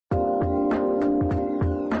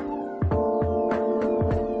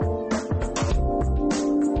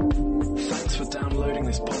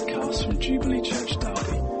Jubilee Church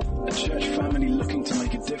Derby, a church family looking to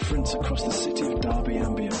make a difference across the city of Derby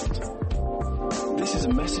and beyond. This is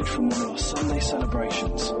a message from one of our Sunday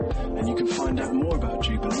celebrations, and you can find out more about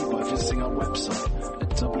Jubilee by visiting our website at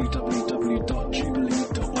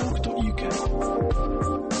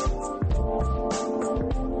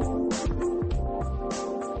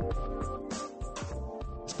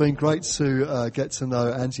It's been great to get to know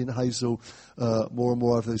Andy and Hazel more and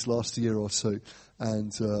more over this last year or two,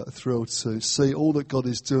 and thrilled to see all that God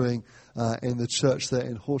is doing in the church there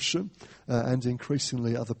in Horsham and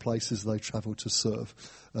increasingly other places they travel to serve.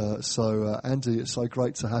 So Andy, it's so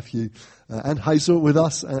great to have you and Hazel with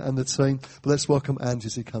us and the team. But let's welcome Andy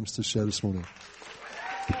as he comes to share this morning.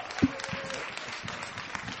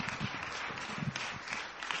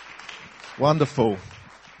 Wonderful.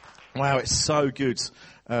 Wow, it's so good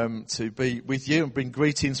to be with you and bring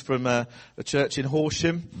greetings from the church in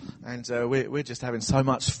Horsham. And we're just having so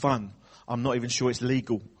much fun. I'm not even sure it's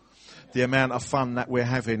legal, the amount of fun that we're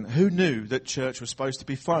having. Who knew that church was supposed to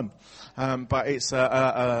be fun? But it's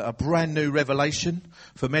a brand new revelation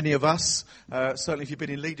for many of us. Certainly if you've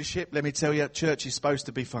been in leadership, let me tell you, church is supposed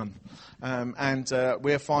to be fun. And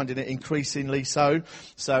we're finding it increasingly so.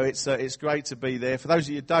 So it's great to be there. For those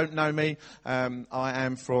of you who don't know me, I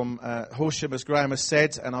am from Horsham, as Graham has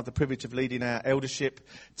said, and I have the privilege of leading our eldership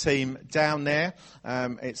team down there.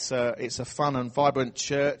 It's a fun and vibrant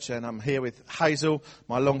church, and I'm here with Hazel,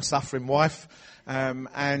 my long-suffering wife.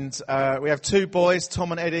 And we have two boys,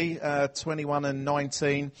 Tom and Eddie, 21 and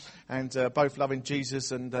 19, and both loving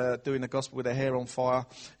Jesus and doing the gospel with their hair on fire.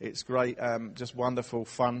 It's great, just wonderful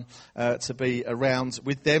fun to be around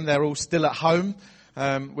with them. They're all still at home.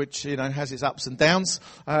 Which, has its ups and downs,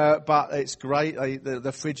 but it's great.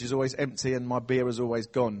 The fridge is always empty and my beer is always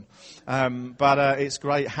gone. But it's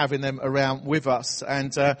great having them around with us.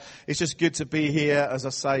 And it's just good to be here. As I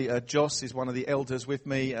say, Joss is one of the elders with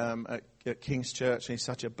me at King's Church, and he's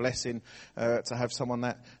such a blessing to have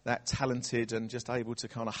someone that talented and just able to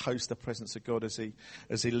kind of host the presence of God as he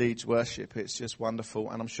leads worship. It's just wonderful,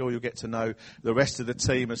 and I'm sure you'll get to know the rest of the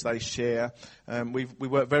team as they share. We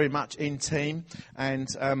work very much in team, and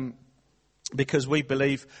because we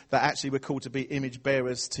believe that actually we're called to be image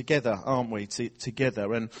bearers together, aren't we?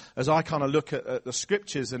 Together. And as I kind of look at the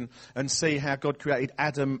scriptures and see how God created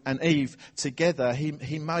Adam and Eve together,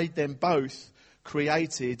 he made them both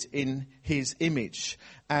created in his image.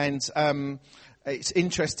 And it's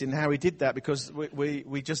interesting how he did that, because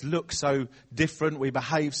we just look so different, we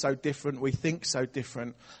behave so different, we think so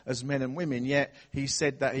different as men and women, yet he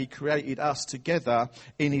said that he created us together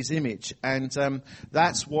in his image. And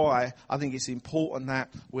that's why I think it's important that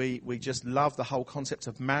we just love the whole concept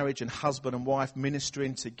of marriage and husband and wife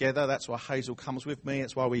ministering together. That's why Hazel comes with me.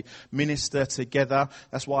 That's why we minister together.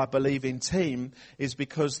 That's why I believe in team, is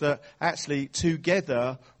because that actually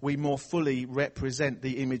together we more fully represent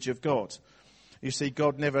the image of God. You see,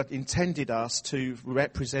 God never intended us to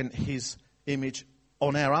represent his image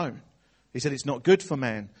on our own. He said it's not good for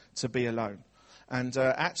man to be alone. And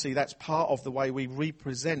actually that's part of the way we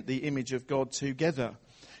represent the image of God together.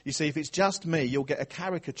 You see, if it's just me, you'll get a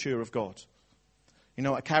caricature of God. You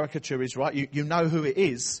know what a caricature is, right? You know who it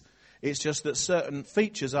is. It's just that certain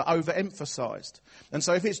features are overemphasized. And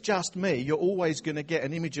so if it's just me, you're always going to get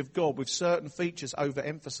an image of God with certain features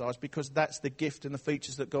overemphasized, because that's the gift and the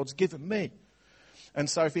features that God's given me. And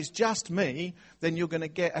so if it's just me, then you're going to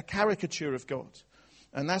get a caricature of God.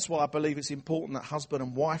 And that's why I believe it's important that husband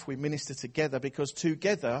and wife, we minister together, because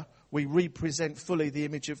together we represent fully the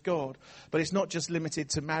image of God. But it's not just limited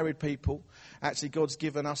to married people. Actually, God's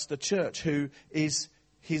given us the church, who is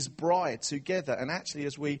his bride, together. And actually,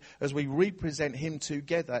 as we represent him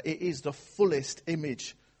together, it is the fullest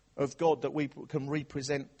image of God that we can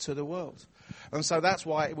represent to the world. And so that's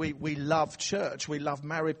why we love church. We love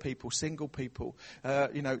married people, single people,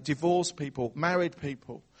 divorced people, married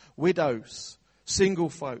people, widows, single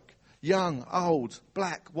folk, young, old,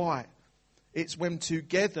 black, white. It's when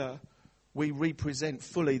together we represent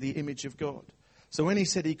fully the image of God. So when he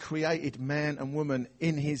said he created man and woman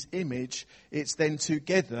in his image, it's then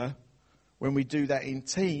together, when we do that in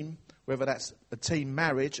team, whether that's a team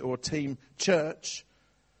marriage or a team church,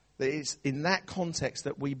 that it's in that context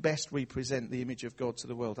that we best represent the image of God to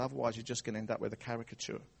the world. Otherwise, you're just going to end up with a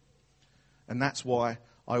caricature. And that's why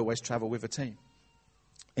I always travel with a team,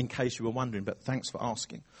 in case you were wondering, but thanks for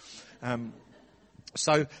asking.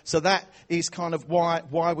 So that is kind of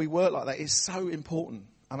why we work like that. It's so important.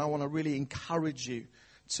 And I want to really encourage you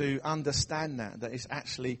to understand that it's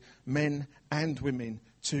actually men and women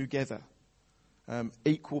together.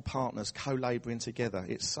 equal partners, co-labouring together.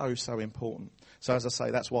 It's so, so important. So as I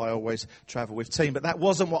say, that's why I always travel with team. But that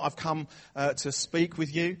wasn't what I've come to speak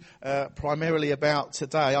with you primarily about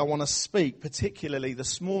today. I want to speak particularly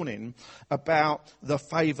this morning about the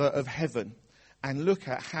favour of heaven and look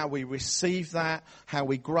at how we receive that, how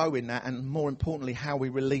we grow in that, and more importantly, how we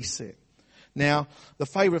release it. Now, the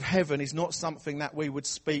favour of heaven is not something that we would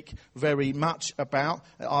speak very much about.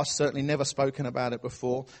 I've certainly never spoken about it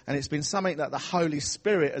before. And it's been something that the Holy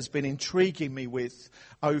Spirit has been intriguing me with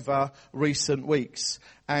over recent weeks.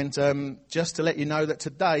 And just to let you know that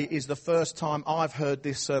today is the first time I've heard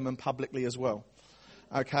this sermon publicly as well.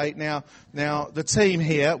 Okay, now the team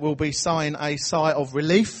here will be sighing a sigh of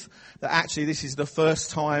relief that actually this is the first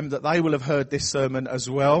time that they will have heard this sermon as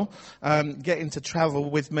well. Getting to travel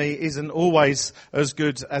with me isn't always as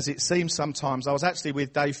good as it seems sometimes. I was actually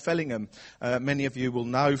with Dave Fellingham. Many of you will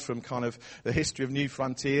know from kind of the history of New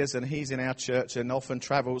Frontiers, and he's in our church and often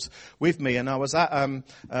travels with me. And I was at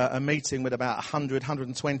a meeting with about 100,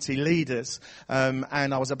 120 leaders, and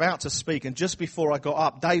I was about to speak. And just before I got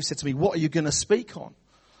up, Dave said to me, "What are you going to speak on?"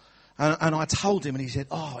 And I told him, and he said,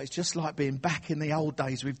 "Oh, it's just like being back in the old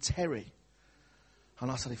days with Terry." And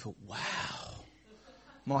I suddenly thought, wow,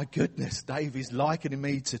 my goodness, Dave is likening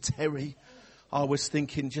me to Terry. I was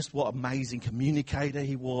thinking just what amazing communicator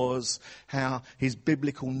he was, how his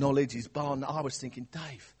biblical knowledge is barn. I was thinking,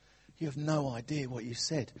 Dave, you have no idea what you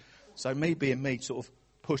said. So me being me sort of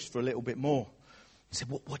pushed for a little bit more. He said,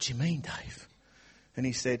 what do you mean, Dave? And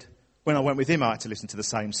he said, when I went with him, I had to listen to the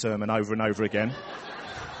same sermon over and over again.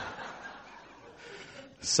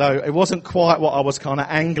 So it wasn't quite what I was kind of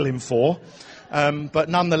angling for, but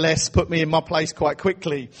nonetheless put me in my place quite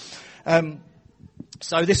quickly.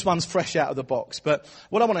 So this one's fresh out of the box. But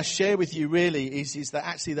what I want to share with you really is that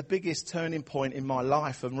actually the biggest turning point in my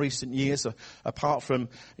life in recent years, apart from,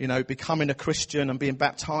 becoming a Christian and being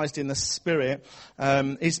baptized in the Spirit,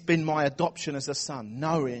 has been my adoption as a son,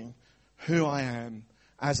 knowing who I am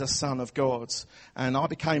as a son of God. And I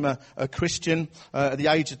became a Christian at the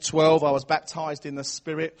age of 12. I was baptized in the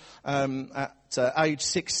Spirit at age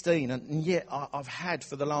 16. And yet I've had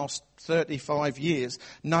for the last 35 years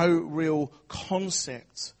no real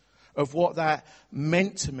concept of what that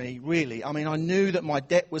meant to me, really. I mean, I knew that my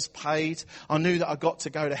debt was paid. I knew that I got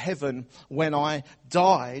to go to heaven when I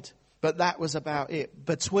died. But that was about it.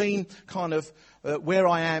 Between kind of where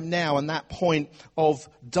I am now and that point of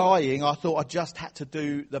dying, I thought I just had to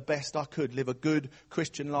do the best I could. Live a good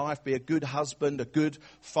Christian life, be a good husband, a good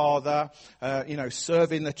father,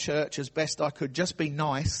 serve in the church as best I could. Just be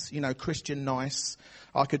nice, Christian nice.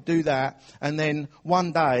 I could do that. And then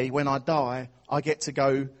one day when I die, I get to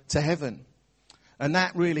go to heaven. And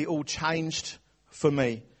that really all changed for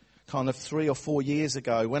me kind of 3 or 4 years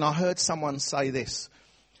ago when I heard someone say this.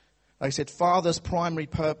 They said, Father's primary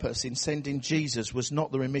purpose in sending Jesus was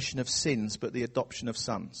not the remission of sins, but the adoption of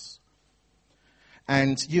sons.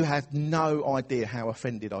 And you have no idea how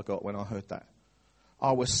offended I got when I heard that.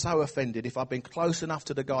 I was so offended. If I'd been close enough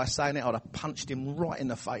to the guy saying it, I'd have punched him right in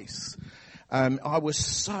the face. I was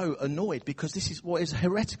so annoyed because this is what is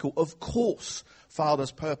heretical. Of course,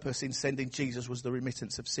 Father's purpose in sending Jesus was the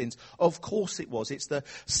remittance of sins. Of course it was. It's the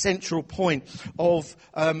central point of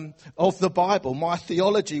the Bible. My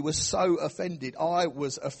theology was so offended. I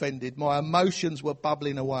was offended. My emotions were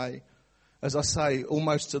bubbling away, as I say,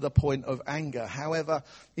 almost to the point of anger. However,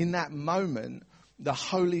 in that moment, the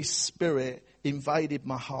Holy Spirit invaded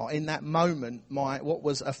my heart. In that moment, what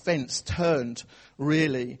was offence turned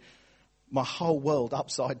really my whole world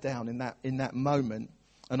upside down in that moment.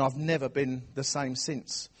 And I've never been the same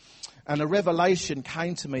since. And a revelation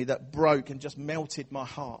came to me that broke and just melted my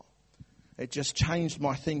heart. It just changed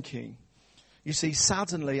my thinking. You see,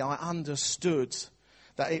 suddenly I understood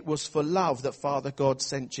that it was for love that Father God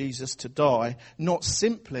sent Jesus to die, not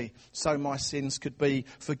simply so my sins could be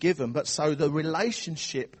forgiven, but so the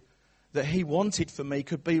relationship that he wanted for me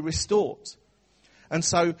could be restored. And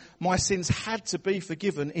so my sins had to be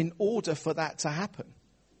forgiven in order for that to happen.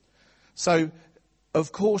 So,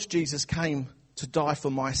 of course, Jesus came to die for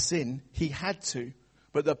my sin. He had to.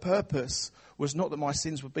 But the purpose was not that my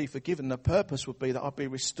sins would be forgiven. The purpose would be that I'd be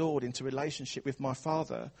restored into relationship with my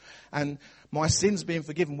Father. And my sins being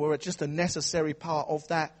forgiven were just a necessary part of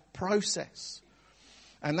that process.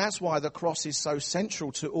 And that's why the cross is so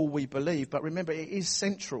central to all we believe. But remember, it is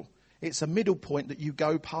central. It's a middle point that you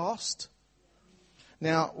go past.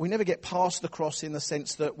 Now, we never get past the cross in the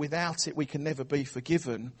sense that without it we can never be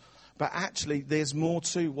forgiven. But actually, there's more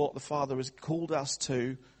to what the Father has called us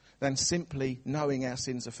to than simply knowing our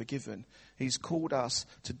sins are forgiven. He's called us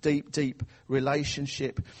to deep, deep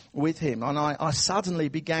relationship with him. And I suddenly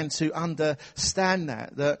began to understand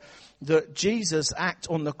that Jesus' act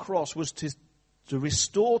on the cross was to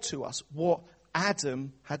restore to us what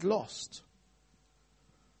Adam had lost.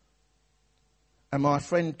 And my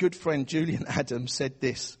good friend Julian Adams said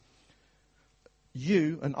this: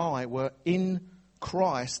 you and I were in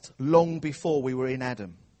Christ long before we were in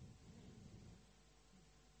Adam.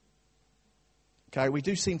 Okay, we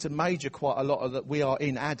do seem to major quite a lot of that we are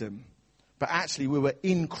in Adam, but actually we were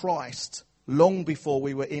in Christ long before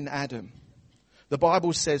we were in Adam. The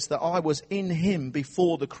Bible says that I was in him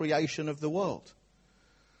before the creation of the world.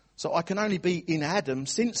 So I can only be in Adam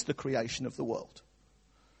since the creation of the world.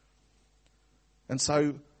 And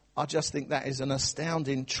so I just think that is an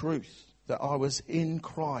astounding truth, that I was in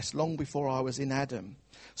Christ long before I was in Adam.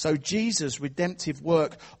 So Jesus' redemptive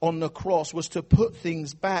work on the cross was to put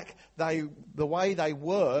things back the way they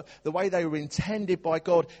were intended by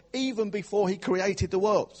God, even before he created the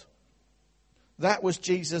world. That was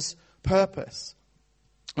Jesus' purpose.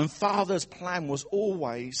 And Father's plan was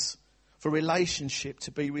always for relationship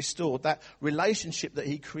to be restored. That relationship that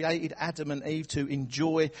he created Adam and Eve to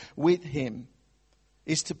enjoy with him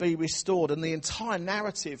is to be restored. And the entire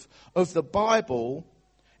narrative of the Bible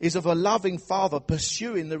is of a loving Father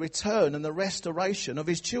pursuing the return and the restoration of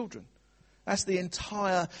his children. That's the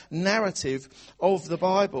entire narrative of the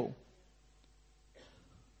Bible.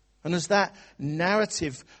 And as that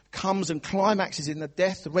narrative comes and climaxes in the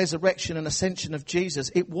death, the resurrection and ascension of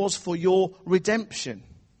Jesus, it was for your redemption.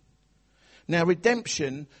 Now,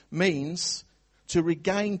 redemption means to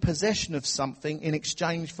regain possession of something in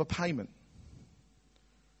exchange for payment.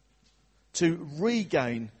 To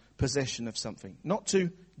regain possession of something. Not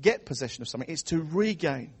to get possession of something, it's to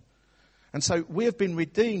regain. And so we have been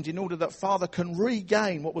redeemed in order that Father can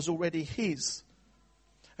regain what was already his.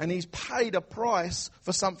 And he's paid a price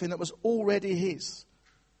for something that was already his.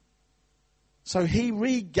 So he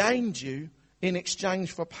regained you in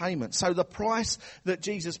exchange for payment. So the price that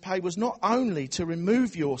Jesus paid was not only to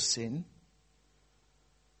remove your sin.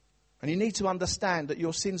 And you need to understand that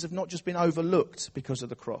your sins have not just been overlooked because of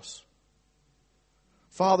the cross.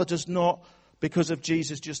 Father does not, because of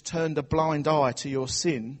Jesus, just turn a blind eye to your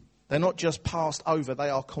sin. They're not just passed over, they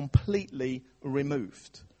are completely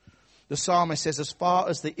removed. The psalmist says, as far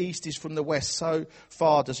as the east is from the west, so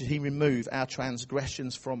far does he remove our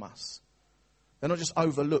transgressions from us. They're not just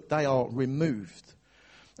overlooked, they are removed.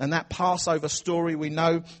 And that Passover story we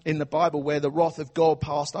know in the Bible, where the wrath of God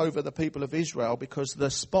passed over the people of Israel because the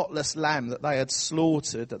spotless lamb that they had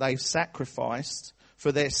slaughtered, that they sacrificed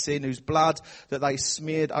for their sin, whose blood that they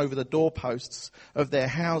smeared over the doorposts of their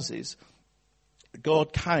houses,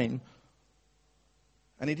 God came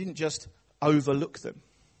and he didn't just overlook them.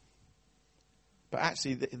 But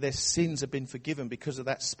actually their sins have been forgiven because of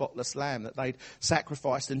that spotless lamb that they'd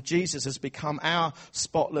sacrificed. And Jesus has become our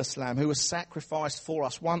spotless lamb who was sacrificed for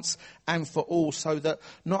us once and for all, so that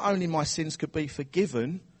not only my sins could be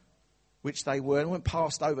forgiven, which they were, and weren't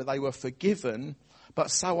passed over, they were forgiven,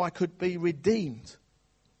 but so I could be redeemed,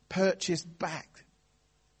 purchased back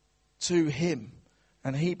to him.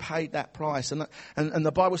 And he paid that price. And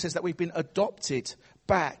the Bible says that we've been adopted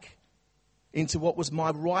back into what was my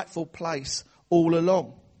rightful place all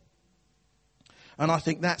along. And I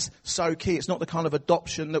think that's so key. It's not the kind of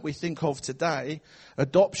adoption that we think of today.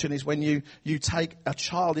 Adoption is when you take a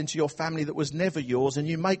child into your family that was never yours and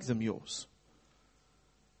you make them yours.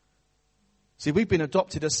 See, we've been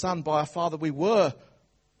adopted as son by a father.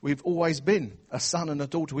 We've always been a son and a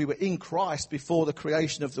daughter. We were in Christ before the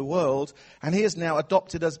creation of the world, and he has now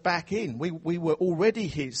adopted us back in. We were already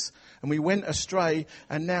his, and we went astray,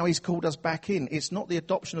 and now he's called us back in. It's not the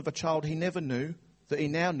adoption of a child he never knew that he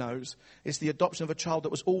now knows. It's the adoption of a child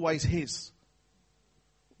that was always his,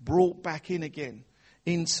 brought back in again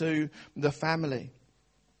into the family.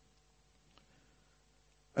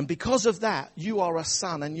 And because of that, you are a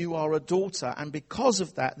son and you are a daughter, and because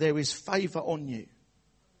of that, there is favour on you.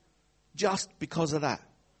 Just because of that.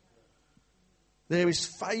 There is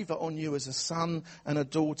favour on you as a son and a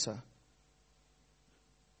daughter.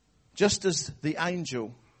 Just as the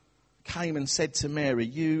angel came and said to Mary,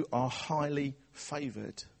 you are highly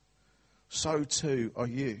favoured, so too are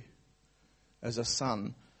you as a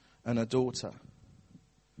son and a daughter.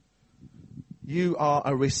 You are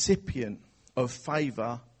a recipient of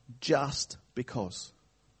favour just because.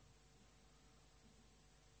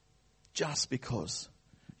 Just because.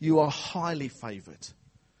 You are highly favoured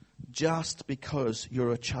just because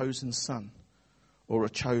you're a chosen son or a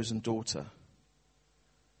chosen daughter.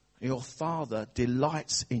 Your Father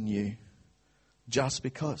delights in you just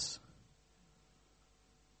because.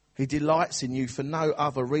 He delights in you for no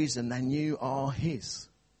other reason than you are his.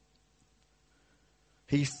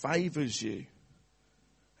 He favours you.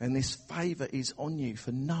 And this favour is on you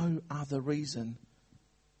for no other reason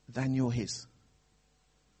than you're his.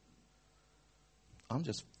 I'm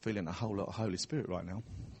just feeling a whole lot of Holy Spirit right now.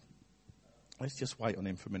 Let's just wait on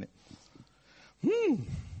him for a minute.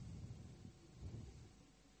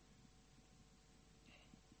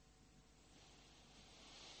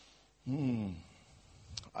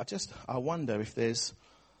 I wonder if there's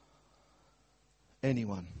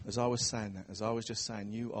anyone, as I was saying that, as I was just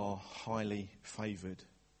saying, you are highly favoured.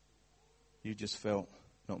 You just felt,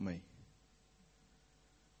 not me.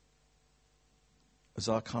 As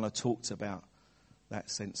I kind of talked about that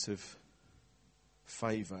sense of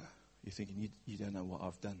favour, you're thinking, you don't know what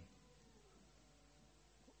I've done.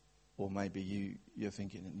 Or maybe you're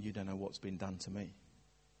thinking, you don't know what's been done to me.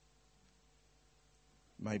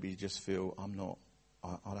 Maybe you just feel,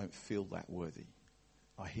 I don't feel that worthy.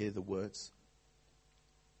 I hear the words,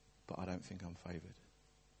 but I don't think I'm favoured.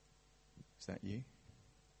 Is that you?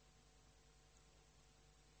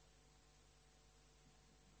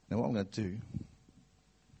 Now what I'm going to do,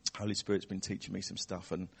 Holy Spirit's been teaching me some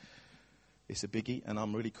stuff, and it's a biggie, and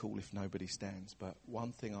I'm really cool if nobody stands. But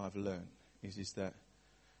one thing I've learned is that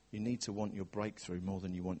you need to want your breakthrough more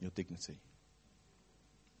than you want your dignity.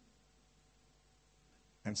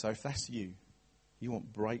 And so if that's you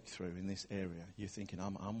want breakthrough in this area. You're thinking,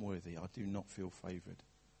 I'm unworthy. I do not feel favoured.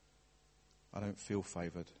 I don't feel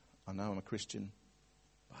favoured. I know I'm a Christian,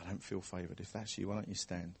 but I don't feel favoured. If that's you, why don't you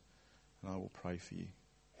stand and I will pray for you.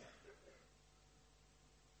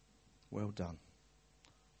 Well done.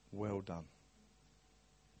 Well done.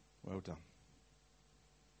 Well done.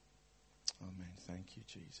 Amen. Thank you,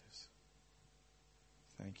 Jesus.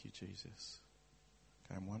 Thank you, Jesus.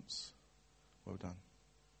 Going once. Well done.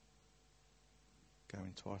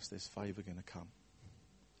 Going twice. There's favour going to come.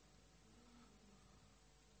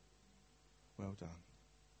 Well done.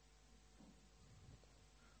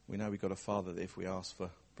 We know we've got a Father that if we ask for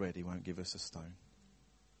bread, he won't give us a stone.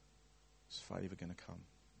 There's favour going to come.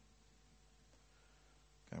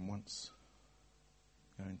 Going once.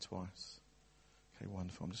 Going twice. Okay,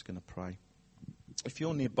 wonderful. I'm just going to pray. If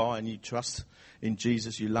you're nearby and you trust in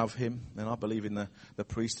Jesus, you love him, then I believe in the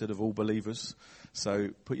priesthood of all believers. So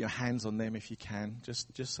put your hands on them if you can,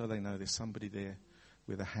 just so they know there's somebody there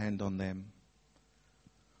with a hand on them.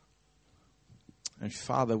 And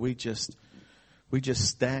Father, we just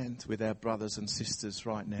stand with our brothers and sisters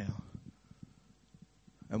right now.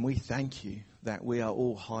 And we thank you that we are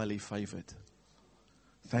all highly favoured.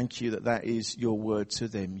 Thank you that is your word to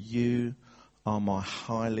them. You are my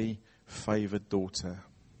highly favoured daughter.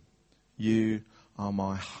 You are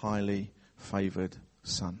my highly favoured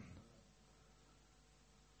son.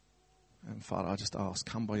 And Father, I just ask,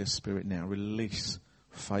 come by your Spirit now, release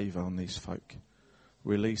favour on these folk.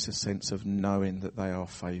 Release a sense of knowing that they are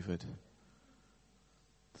favoured.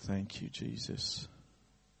 Thank you, Jesus.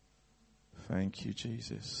 Thank you,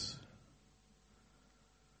 Jesus.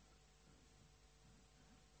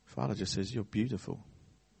 Father just says, you're beautiful.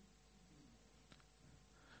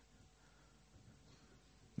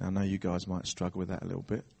 Now, I know you guys might struggle with that a little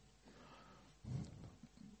bit.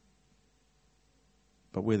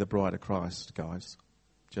 But we're the bride of Christ, guys,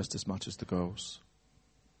 just as much as the girls.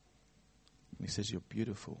 And he says, you're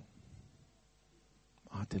beautiful.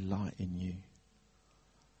 I delight in you.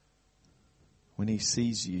 When he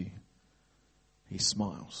sees you, he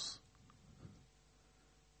smiles.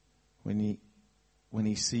 When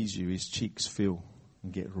he sees you, his cheeks fill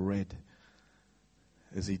and get red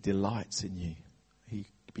as he delights in you. He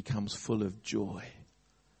becomes full of joy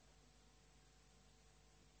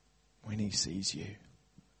when he sees you.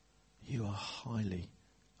 You are highly,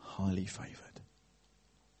 highly favoured.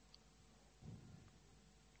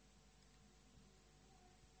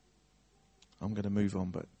 I'm going to move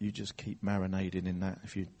on, but you just keep marinating in that.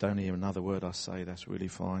 If you don't hear another word I say, that's really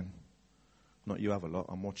fine. Not you other lot,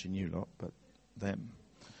 I'm watching you lot, but them.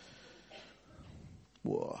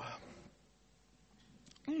 Whoa.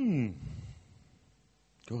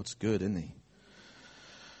 God's good, isn't he?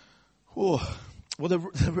 Whoa. Well, the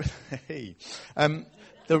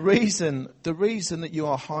reason that you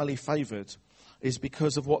are highly favoured is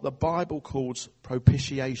because of what the Bible calls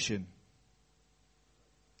propitiation.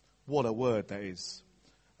 What a word that is.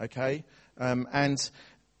 Okay? And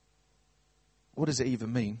what does it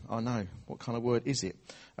even mean? I know. What kind of word is it?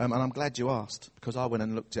 And I'm glad you asked, because I went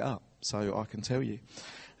and looked it up, so I can tell you.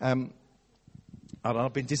 And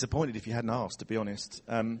I've been disappointed if you hadn't asked, to be honest.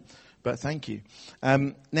 But thank you.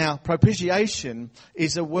 Now, propitiation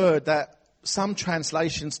is a word that some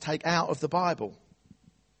translations take out of the Bible.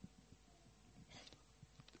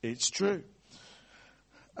 It's true.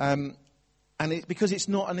 Because it's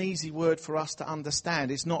not an easy word for us to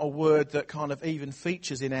understand. It's not a word that kind of even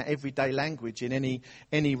features in our everyday language in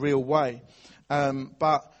any real way.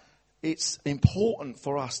 But it's important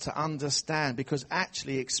for us to understand because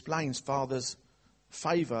actually it explains Father's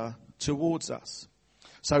favour towards us.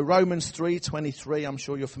 So Romans 3:23, I'm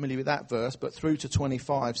sure you're familiar with that verse, but through to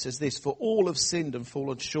 25 says this: "For all have sinned and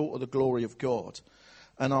fallen short of the glory of God,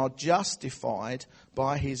 and are justified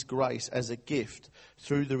by his grace as a gift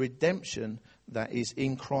through the redemption that is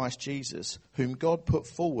in Christ Jesus, whom God put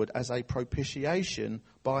forward as a propitiation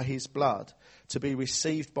by his blood to be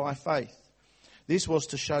received by faith. This was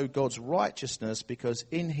to show God's righteousness because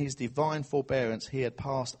in his divine forbearance he had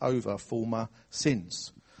passed over former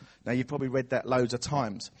sins." Now, you've probably read that loads of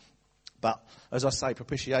times. But as I say,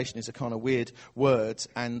 propitiation is a kind of weird word,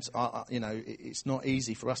 and it's not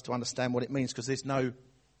easy for us to understand what it means because there's no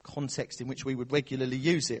context in which we would regularly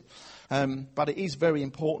use it. But it is very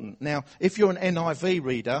important. Now, if you're an NIV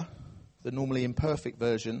reader, the normally imperfect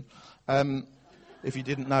version, if you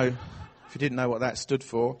didn't know what that stood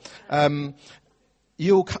for,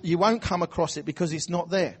 you won't come across it because it's not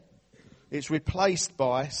there. It's replaced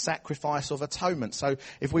by sacrifice of atonement. So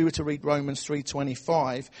if we were to read Romans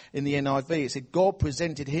 3:25 in the NIV, it said, "God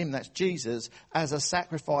presented him," that's Jesus, "as a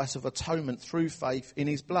sacrifice of atonement through faith in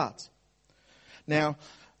his blood." Now,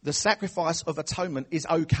 the sacrifice of atonement is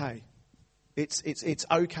okay. It's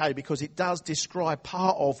okay because it does describe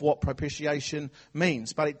part of what propitiation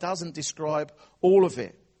means, but it doesn't describe all of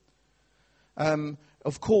it.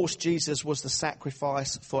 Of course, Jesus was the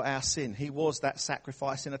sacrifice for our sin. He was that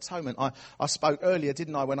sacrifice in atonement. I spoke earlier,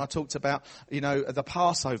 didn't I, when I talked about, the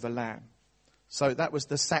Passover lamb. So that was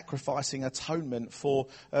the sacrificing atonement for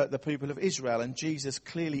the people of Israel. And Jesus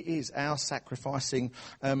clearly is our sacrificing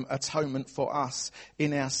atonement for us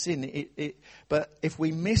in our sin. But if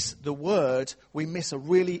we miss the word, we miss a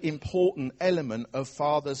really important element of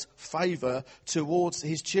Father's favour towards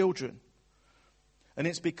his children. And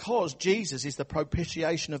it's because Jesus is the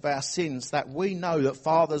propitiation of our sins that we know that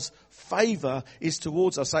Father's favour is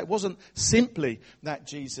towards us. So it wasn't simply that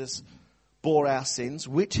Jesus bore our sins,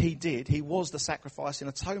 which he did. He was the sacrifice in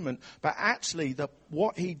atonement. But actually,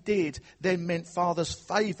 what he did then meant Father's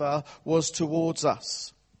favour was towards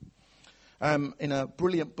us. In a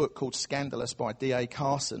brilliant book called Scandalous by D.A.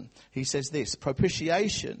 Carson, he says this: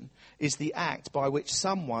 "Propitiation is the act by which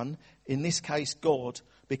someone, in this case God,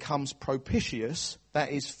 becomes propitious, that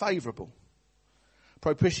is favourable.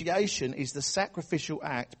 Propitiation is the sacrificial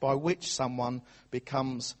act by which someone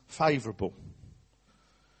becomes favourable."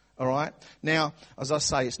 All right? Now, as I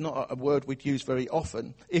say, it's not a word we'd use very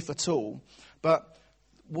often, if at all. But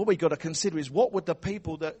what we've got to consider is what would the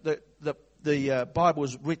people that the Bible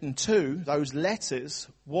was written to, those letters,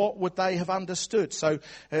 what would they have understood? So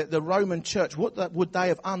the Roman church, what would they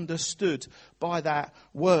have understood by that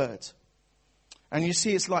word? And you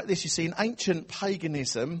see, it's like this. You see, in ancient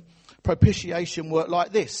paganism, propitiation worked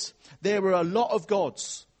like this. There were a lot of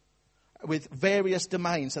gods with various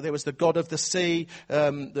domains. So there was the god of the sea,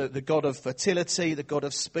 the god of fertility, the god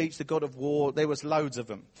of speech, the god of war. There was loads of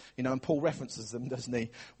them. And Paul references them, doesn't he,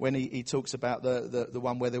 when he talks about the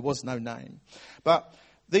one where there was no name. But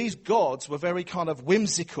these gods were very kind of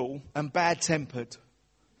whimsical and bad-tempered.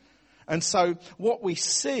 And so what we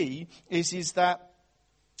see is that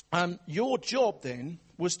your job then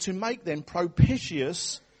was to make them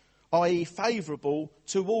propitious, i.e. favourable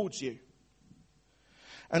towards you.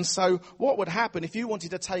 And so what would happen if you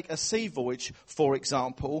wanted to take a sea voyage, for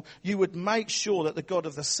example, you would make sure that the god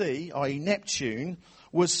of the sea, i.e. Neptune,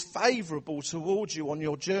 was favourable towards you on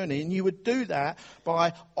your journey. And you would do that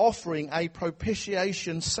by offering a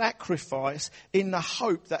propitiation sacrifice in the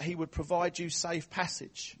hope that he would provide you safe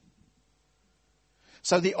passage.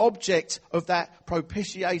 So the object of that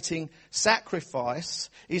propitiating sacrifice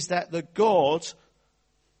is that the God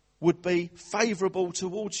would be favourable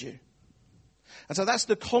towards you. And so that's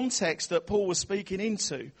the context that Paul was speaking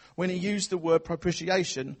into when he used the word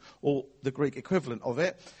propitiation, or the Greek equivalent of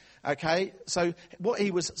it. Okay, so what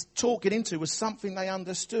he was talking into was something they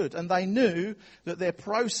understood, and they knew that their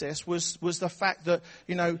process was the fact that,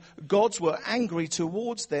 gods were angry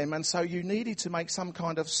towards them, and so you needed to make some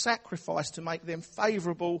kind of sacrifice to make them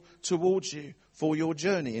favourable towards you for your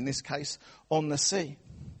journey, in this case, on the sea.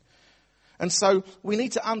 And so we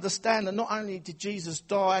need to understand that not only did Jesus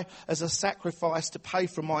die as a sacrifice to pay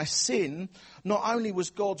for my sin, not only was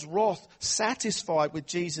God's wrath satisfied with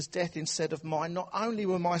Jesus' death instead of mine, not only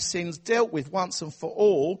were my sins dealt with once and for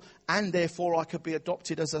all, and therefore I could be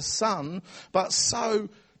adopted as a son, but so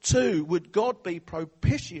 2, would God be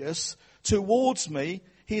propitious towards me,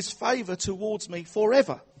 his favour towards me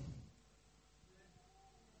forever?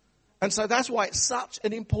 And so that's why it's such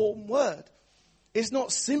an important word. It's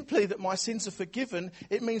not simply that my sins are forgiven.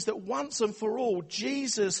 It means that once and for all,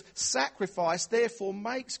 Jesus' sacrifice therefore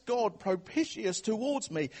makes God propitious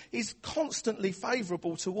towards me. He's constantly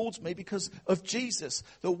favourable towards me because of Jesus,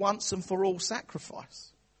 the once and for all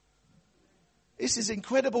sacrifice. This is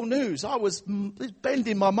incredible news. I was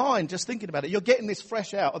bending my mind just thinking about it. You're getting this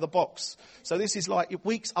fresh out of the box. So this is like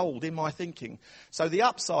weeks old in my thinking. So the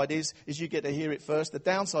upside is you get to hear it first. The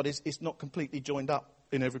downside is it's not completely joined up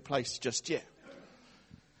in every place just yet.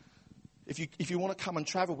 If you want to come and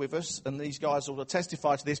travel with us, and these guys will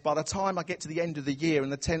testify to this, by the time I get to the end of the year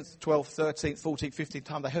and the 10th, 12th, 13th, 14th, 15th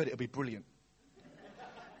time they heard it, it'll be brilliant.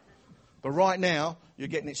 But right now, you're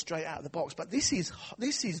getting it straight out of the box. But this is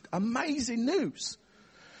amazing news.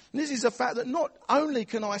 And this is the fact that not only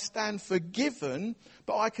can I stand forgiven,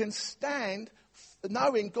 but I can stand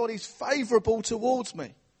knowing God is favourable towards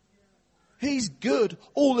me. He's good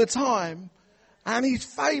all the time. And he's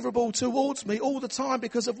favourable towards me all the time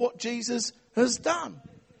because of what Jesus has done.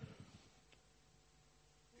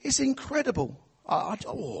 It's incredible. I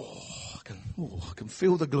can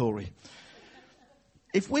feel the glory.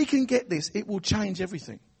 If we can get this, it will change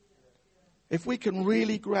everything. If we can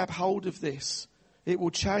really grab hold of this, it will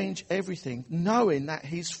change everything. Knowing that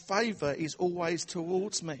his favour is always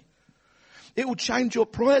towards me. It will change your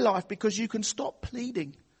prayer life because you can stop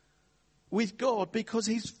pleading with God because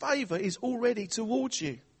his favour is already towards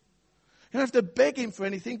you. You don't have to beg him for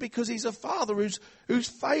anything because he's a father who's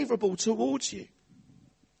favourable towards you.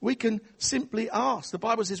 We can simply ask. The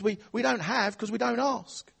Bible says we don't have because we don't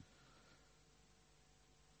ask.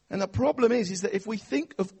 And the problem is that if we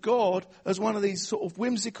think of God as one of these sort of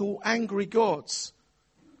whimsical, angry gods,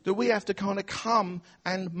 that we have to kind of come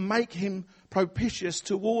and make him propitious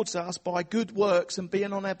towards us by good works and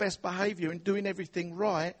being on our best behaviour and doing everything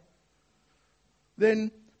right,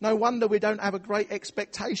 then no wonder we don't have a great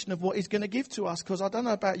expectation of what he's going to give to us. Because I don't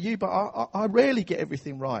know about you, but I rarely get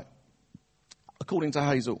everything right, according to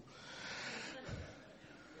Hazel.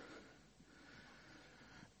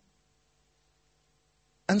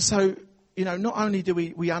 And so, not only do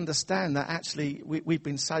we understand that actually we've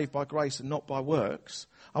been saved by grace and not by works,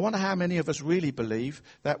 I wonder how many of us really believe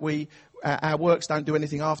that our works don't do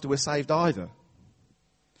anything after we're saved either.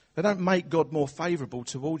 They don't make God more favourable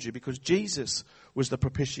towards you because Jesus was the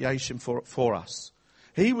propitiation for us.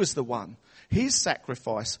 He was the one. His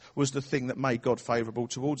sacrifice was the thing that made God favourable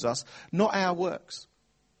towards us, not our works.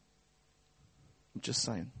 I'm just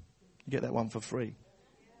saying. You get that one for free.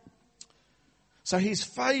 So his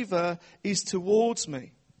favour is towards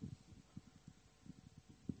me.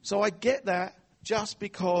 So I get that just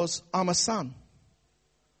because I'm a son.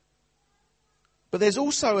 But there's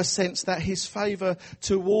also a sense that his favour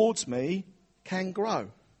towards me can grow.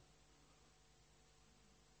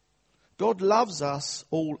 God loves us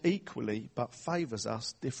all equally, but favours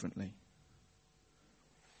us differently.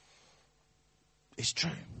 It's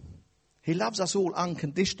true. He loves us all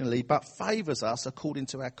unconditionally, but favours us according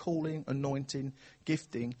to our calling, anointing,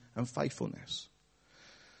 gifting, and faithfulness.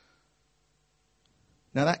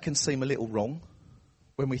 Now that can seem a little wrong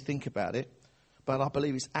when we think about it, but I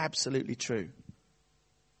believe it's absolutely true.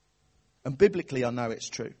 And biblically, I know it's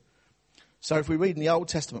true. So if we read in the Old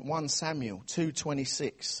Testament, 1 Samuel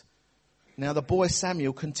 2:26, now the boy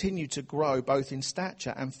Samuel continued to grow both in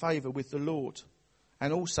stature and favour with the Lord,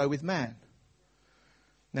 and also with man.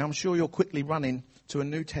 Now I'm sure you're quickly running to a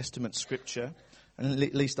New Testament scripture, and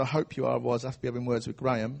at least I hope you are, otherwise I have to be having words with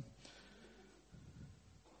Graham.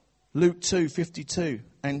 Luke 2:52,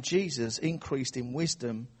 and Jesus increased in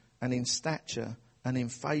wisdom and in stature and in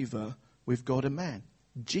favour with God and man.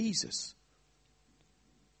 Jesus,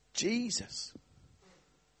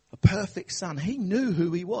 a perfect son. He knew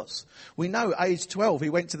who he was. We know age 12 he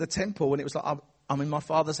went to the temple and it was like, I'm in my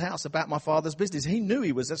father's house about my father's business. He knew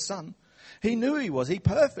he was a son. He knew he was. He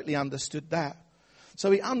perfectly understood that.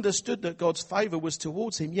 So he understood that God's favour was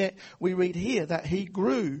towards him. Yet we read here that he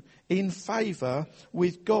grew in favour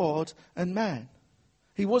with God and man.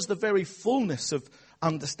 He was the very fullness of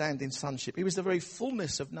understanding sonship. He was the very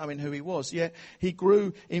fullness of knowing who he was. Yet he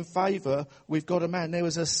grew in favour with God and man. There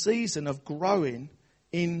was a season of growing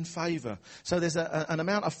in favour. So there's an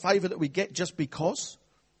amount of favour that we get just because.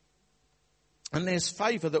 And there's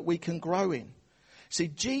favour that we can grow in. See,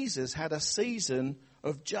 Jesus had a season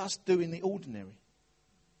of just doing the ordinary.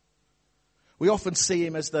 We often see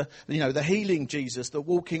him as the healing Jesus, the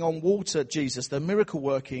walking on water Jesus, the miracle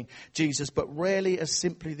working Jesus, but rarely as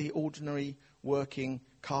simply the ordinary working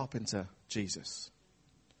carpenter Jesus.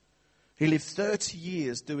 He lived 30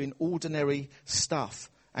 years doing ordinary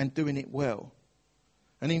stuff and doing it well.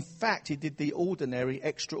 And in fact, he did the ordinary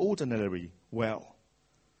extraordinarily well.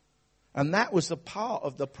 And that was the part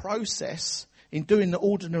of the process in doing the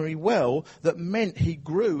ordinary well that meant he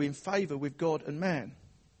grew in favour with God and man.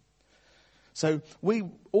 So we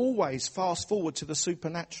always fast forward to the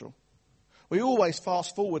supernatural. We always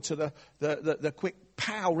fast forward to the quick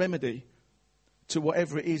pow remedy to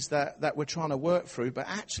whatever it is that we're trying to work through. But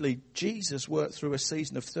actually, Jesus worked through a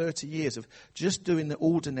season of 30 years of just doing the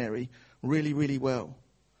ordinary really, really well.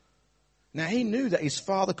 Now, he knew that his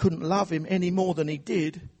Father couldn't love him any more than he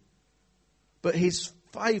did. But his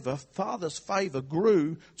Father's favour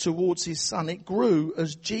grew towards his Son. It grew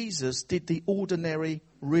as Jesus did the ordinary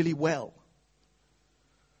really well.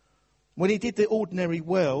 When he did the ordinary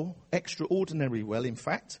well, extraordinary well, in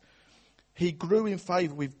fact, he grew in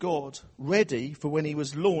favour with God, ready for when he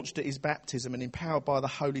was launched at his baptism and empowered by the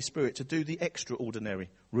Holy Spirit to do the extraordinary,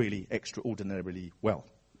 really extraordinarily well.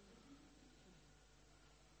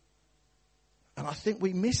 And I think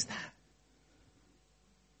we miss that.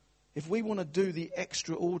 If we want to do the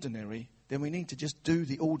extraordinary, then we need to just do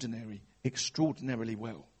the ordinary extraordinarily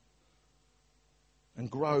well. And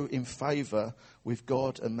grow in favour with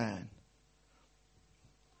God and man.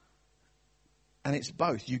 And it's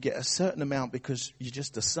both. You get a certain amount because you're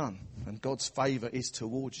just a son. And God's favour is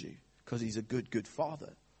towards you because he's a good, good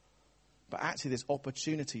father. But actually there's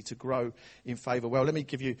opportunity to grow in favour. Well, let me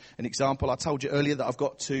give you an example. I told you earlier that I've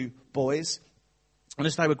got 2 boys. And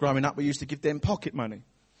as they were growing up, we used to give them pocket money.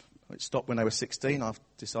 It stopped when they were 16. I've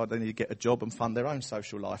decided they need to get a job and fund their own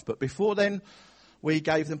social life. But before then, we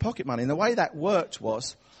gave them pocket money. And the way that worked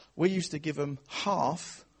was we used to give them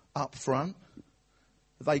half up front.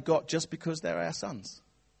 They got just because they're our sons.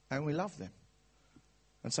 And we love them.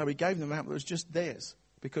 And so we gave them out that was just theirs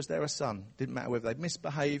because they're a son. Didn't matter whether they'd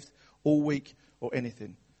misbehaved all week or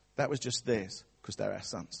anything. That was just theirs because they're our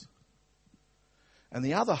sons. And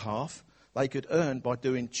the other half they could earn by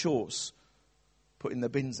doing chores. Putting the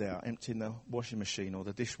bins out, emptying the washing machine or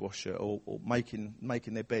the dishwasher or making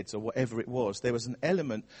their beds or whatever it was. There was an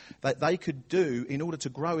element that they could do in order to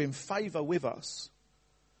grow in favour with us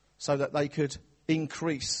so that they could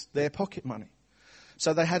increase their pocket money.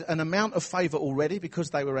 So they had an amount of favour already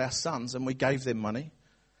because they were our sons and we gave them money.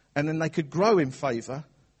 And then they could grow in favour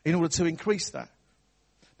in order to increase that.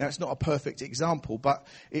 Now, it's not a perfect example, but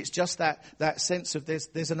it's just that sense of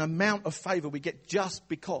there's an amount of favour we get just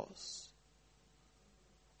because.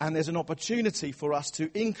 And there's an opportunity for us to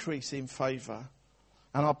increase in favour.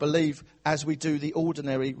 And I believe as we do the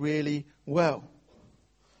ordinary really well.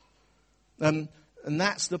 And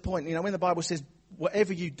that's the point. You know, when the Bible says,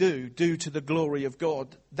 whatever you do, do to the glory of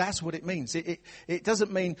God, that's what it means. It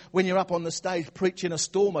doesn't mean when you're up on the stage preaching a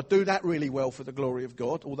stormer, do that really well for the glory of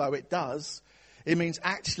God, although it does. It means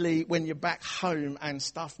actually when you're back home and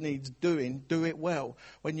stuff needs doing, do it well.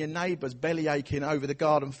 When your neighbour's belly aching over the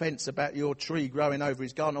garden fence about your tree growing over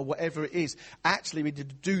his garden or whatever it is, actually we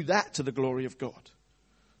did do that to the glory of God.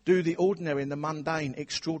 Do the ordinary and the mundane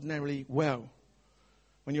extraordinarily well.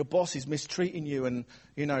 When your boss is mistreating you and,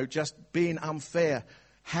 you know, just being unfair,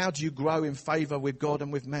 how do you grow in favour with God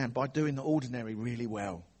and with man? By doing the ordinary really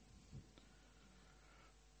well.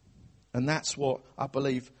 And that's what I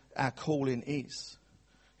believe our calling is.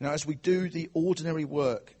 You know, as we do the ordinary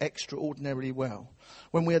work extraordinarily well,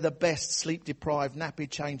 when we're the best sleep-deprived,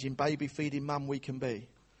 nappy-changing, baby-feeding mum we can be,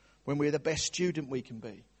 when we're the best student we can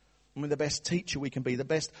be, when we're the best teacher we can be, the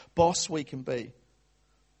best boss we can be,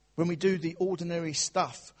 when we do the ordinary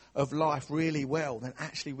stuff of life really well, then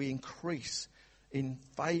actually we increase in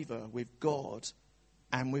favour with God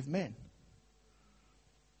and with men.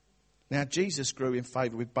 Now, Jesus grew in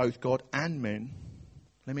favour with both God and men.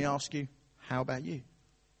 Let me ask you, how about you?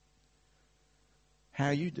 How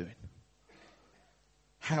are you doing?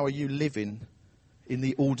 How are you living in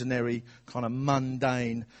the ordinary, kind of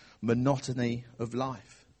mundane monotony of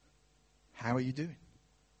life? How are you doing?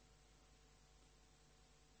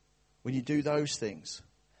 When you do those things,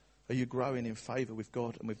 are you growing in favour with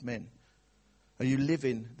God and with men? Are you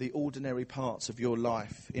living the ordinary parts of your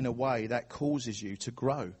life in a way that causes you to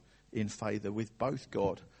grow in favour with both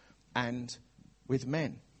God and with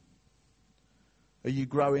men? Are you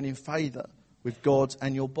growing in favour with God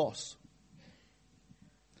and your boss?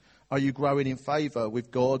 Are you growing in favour with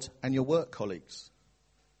God and your work colleagues?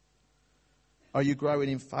 Are you growing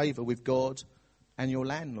in favour with God and your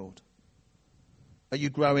landlord? Are you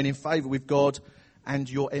growing in favour with God and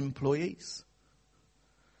your employees?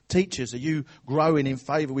 Teachers, are you growing in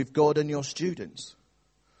favour with God and your students?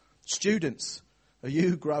 Students, are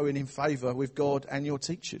you growing in favour with God and your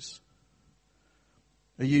teachers?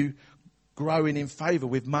 Are you growing in favour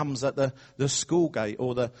with mums at the school gate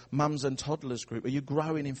or the mums and toddlers group? Are you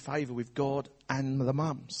growing in favour with God and the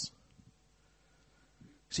mums?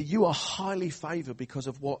 See, you are highly favoured because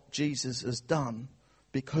of what Jesus has done,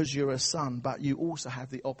 because you're a son, but you also have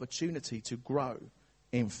the opportunity to grow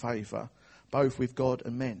in favour, both with God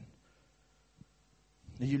and men.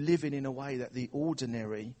 Are you living in a way that the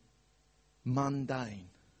ordinary, mundane,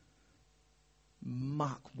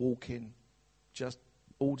 muck walking, just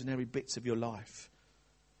ordinary bits of your life,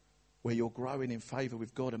 where you're growing in favour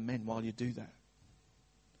with God and men while you do that?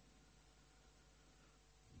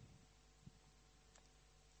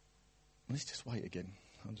 Let's just wait again.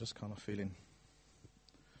 I'm just kind of feeling,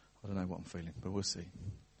 I don't know what I'm feeling, but we'll see.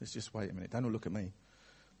 Let's just wait a minute. Don't all look at me.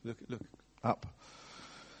 Look up.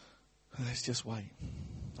 Let's just wait.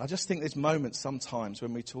 I just think there's moments sometimes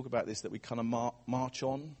when we talk about this that we kind of march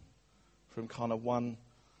on from kind of one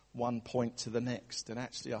point to the next. And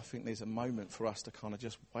actually I think there's a moment for us to kind of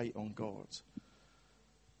just wait on God.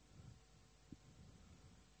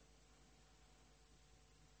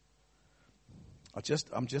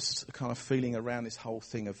 I'm just kind of feeling around this whole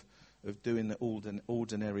thing of doing the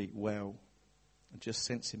ordinary well. And just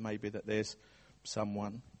sensing maybe that there's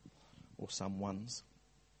someone or someone's.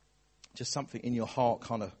 Just something in your heart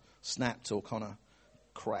kind of snapped or kind of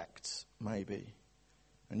cracked maybe.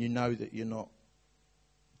 And you know that you're not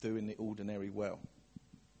doing the ordinary well.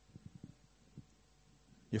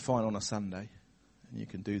 You're fine on a Sunday and you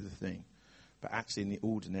can do the thing. But actually in the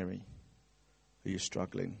ordinary, are you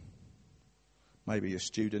struggling? Maybe you're a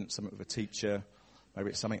student, something with a teacher. Maybe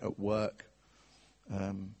it's something at work.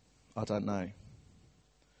 I don't know.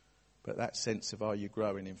 But that sense of, are you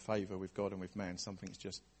growing in favour with God and with man? Something's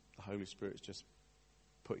just, the Holy Spirit's just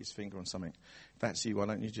put his finger on something. If that's you, why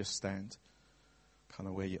don't you just stand kind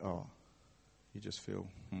of where you are? You just feel,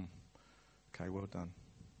 okay, well done.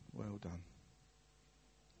 Well done.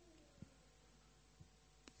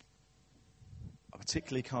 I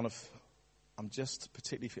particularly kind of,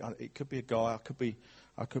 it could be a guy,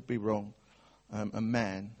 I could be wrong, a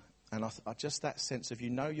man, and I just that sense of,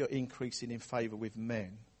 you're increasing in favour with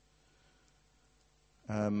men,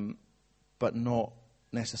 but not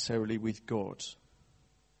necessarily with God.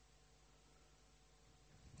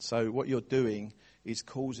 So what you're doing is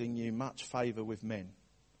causing you much favour with men,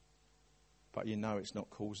 but it's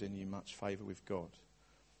not causing you much favour with God.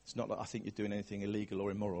 It's not that I think you're doing anything illegal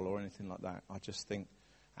or immoral or anything like that. I just think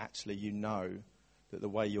actually that the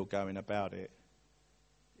way you're going about it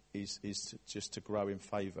is just to grow in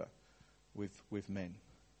favour with men.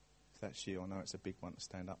 If that's you, I know it's a big one to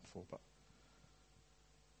stand up for, but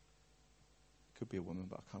it could be a woman,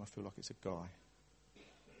 but I kind of feel like it's a guy.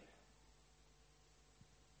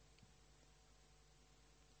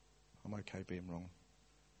 I'm okay being wrong.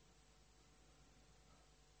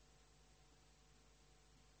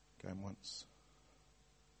 Going once.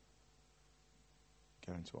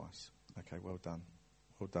 Going twice. Okay, well done.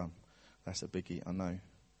 Well done. That's a biggie, I know.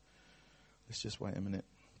 Let's just wait a minute.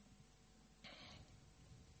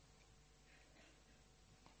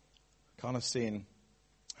 Kind of seeing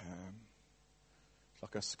it's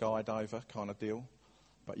like a skydiver kind of deal,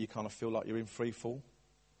 but you kind of feel like you're in free fall.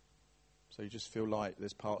 So you just feel like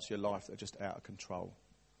there's parts of your life that are just out of control.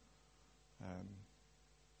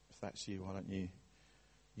 If that's you, why don't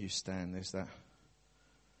you stand? There's that.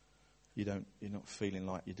 You're not feeling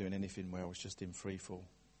like you're doing anything well. It's just in free fall.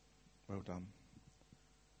 Well done.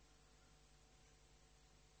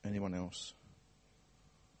 Anyone else?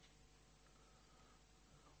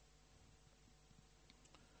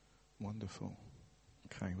 Wonderful.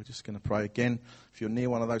 Okay, we're just going to pray again. If you're near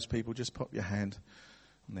one of those people, just pop your hand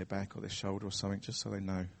on their back or their shoulder or something, just so they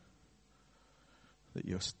know that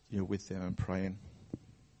you're with them and praying.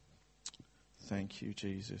 Thank you,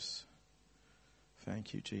 Jesus.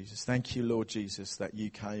 Thank you, Jesus. Thank you, Lord Jesus, that you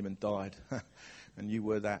came and died and you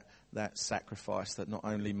were that sacrifice that not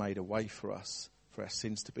only made a way for us, for our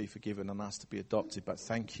sins to be forgiven and us to be adopted, but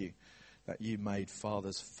thank you that you made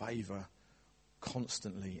Father's favour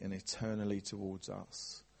constantly and eternally towards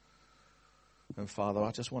us. And Father,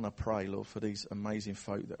 I just want to pray, Lord, for these amazing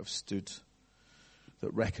folk that have stood,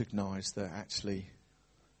 that recognise that actually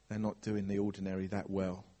they're not doing the ordinary that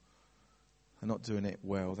well. They're not doing it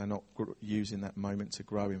well. They're not using that moment to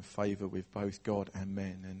grow in favour with both God and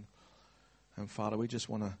men. And Father, we just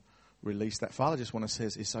want to release that. Father just want to say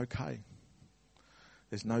it's okay.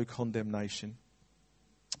 There's no condemnation.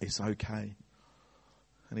 It's okay.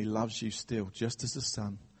 And he loves you still, just as the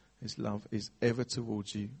Son. His love is ever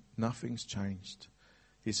towards you. Nothing's changed.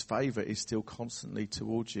 His favour is still constantly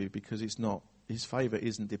towards you because his favour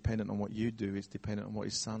isn't dependent on what you do. It's dependent on what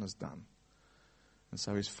his Son has done. And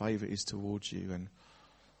so his favour is towards you. And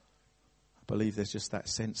I believe there's just that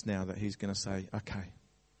sense now that he's going to say, okay,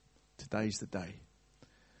 today's the day.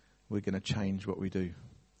 We're going to change what we do in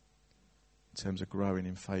terms of growing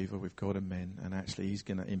in favour with God and men. And actually he's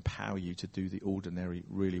going to empower you to do the ordinary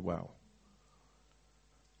really well.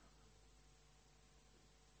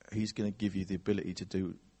 He's going to give you the ability to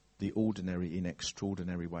do the ordinary in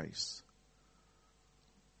extraordinary ways.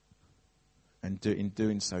 And in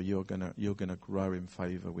doing so, you're going to grow in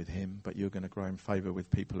favour with him, but you're going to grow in favour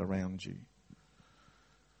with people around you.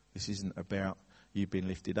 This isn't about you being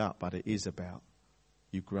lifted up, but it is about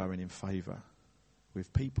you growing in favour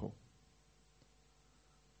with people.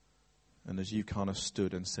 And as you kind of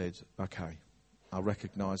stood and said, okay, I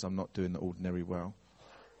recognise I'm not doing the ordinary well.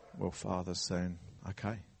 Well, Father's saying,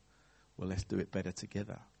 okay, well, let's do it better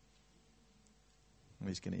together. And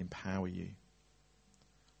he's going to empower you.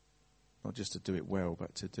 Not just to do it well,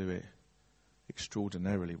 but to do it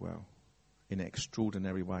extraordinarily well. In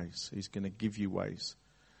extraordinary ways. He's going to give you ways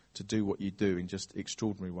to do what you do in just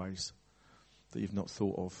extraordinary ways that you've not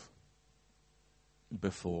thought of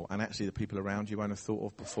before. And actually the people around you won't have thought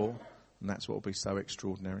of before. And that's what will be so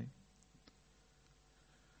extraordinary.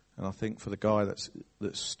 And I think for the guy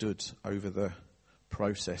that stood over the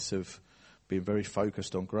process of being very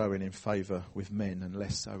focused on growing in favour with men and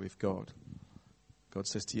less so with God, God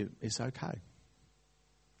says to you, it's okay.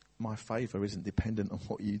 My favour isn't dependent on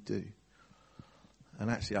what you do.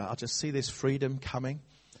 And actually, I just see this freedom coming.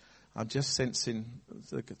 I'm just sensing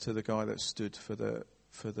to the guy that stood for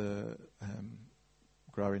the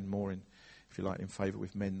growing more in, if you like, in favour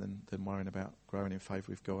with men than worrying about growing in favour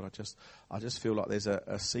with God. I just feel like there's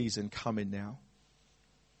a season coming now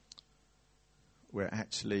where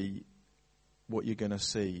actually what you're going to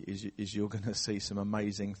see is you're going to see some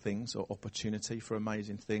amazing things or opportunity for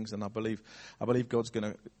amazing things. And I believe God's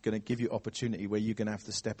going to give you opportunity where you're going to have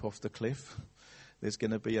to step off the cliff. There's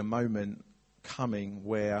going to be a moment coming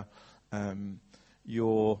where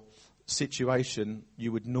your situation,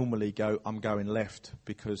 you would normally go, I'm going left,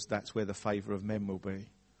 because that's where the favour of men will be.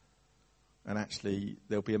 And actually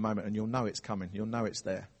there'll be a moment, and you'll know it's coming, you'll know it's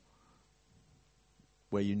there,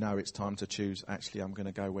 where you know it's time to choose, actually I'm going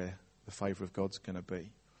to go where the favour of God's going to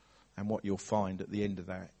be. And what you'll find at the end of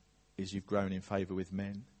that is you've grown in favour with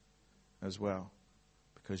men as well,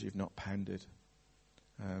 because you've not pandered.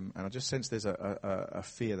 And I just sense there's a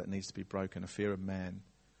fear that needs to be broken, a fear of man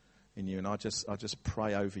in you. And I just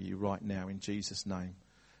pray over you right now in Jesus' name.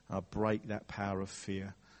 I break that power of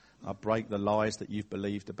fear. I break the lies that you've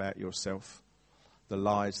believed about yourself. The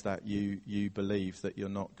lies that you believe that you're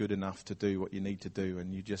not good enough to do what you need to do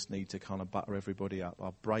and you just need to kind of butter everybody up.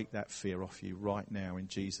 I break that fear off you right now in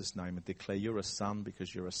Jesus' name and declare you're a son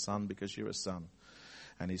because you're a son because you're a son.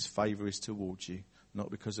 And his favour is towards you,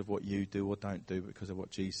 not because of what you do or don't do, but because of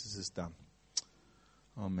what Jesus has done.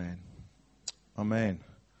 Amen. Amen.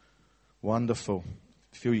 Wonderful.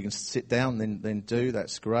 If you feel you can sit down, then do.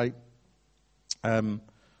 That's great.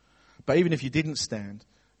 But even if you didn't stand,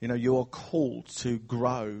 you know, you're called to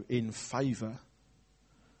grow in favour.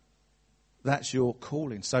 That's your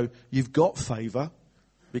calling. So you've got favour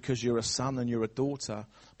because you're a son and you're a daughter.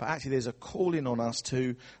 But actually there's a calling on us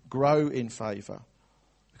to grow in favour,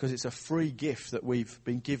 because it's a free gift that we've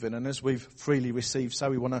been given. And as we've freely received, so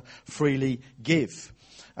we want to freely give.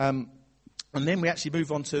 And then we actually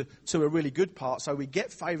move on to a really good part. So we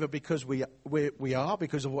get favour because we are,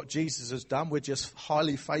 because of what Jesus has done. We're just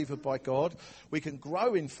highly favoured by God. We can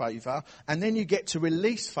grow in favour, and then you get to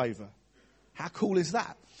release favour. How cool is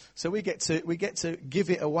that? So we get to give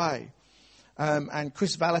it away. And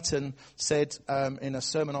Chris Valentin said in a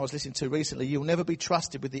sermon I was listening to recently, you'll never be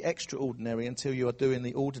trusted with the extraordinary until you are doing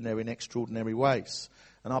the ordinary in extraordinary ways.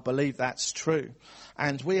 And I believe that's true.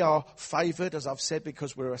 And we are favoured, as I've said,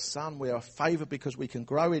 because we're a son. We are favoured because we can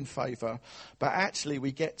grow in favour. But actually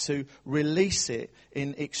we get to release it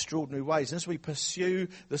in extraordinary ways. And as we pursue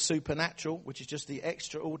the supernatural, which is just the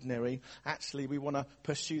extraordinary, actually we want to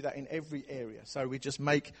pursue that in every area. So we just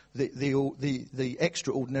make the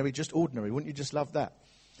extraordinary just ordinary. Wouldn't you just love that?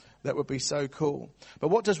 That would be so cool. But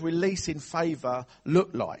what does release in favour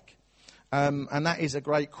look like? And that is a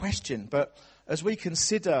great question. But as we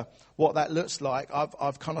consider what that looks like,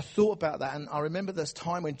 I've kind of thought about that. And I remember this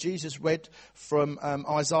time when Jesus read from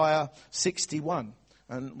Isaiah 61.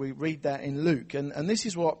 And we read that in Luke. And this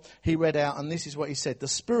is what he read out, and this is what he said. The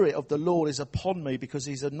Spirit of the Lord is upon me because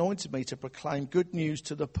he's anointed me to proclaim good news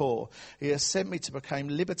to the poor. He has sent me to proclaim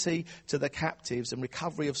liberty to the captives and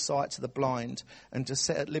recovery of sight to the blind, and to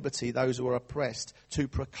set at liberty those who are oppressed, to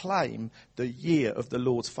proclaim the year of the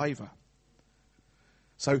Lord's favour.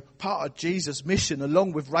 So part of Jesus' mission,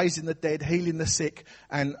 along with raising the dead, healing the sick,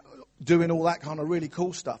 and doing all that kind of really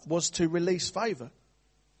cool stuff, was to release favour.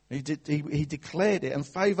 He declared it. And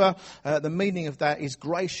favour, the meaning of that is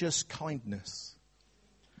gracious kindness.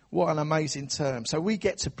 What an amazing term. So we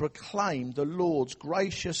get to proclaim the Lord's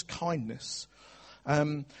gracious kindness,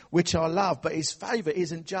 which I love. But his favour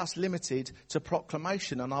isn't just limited to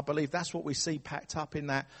proclamation. And I believe that's what we see packed up in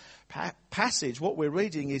that passage. What we're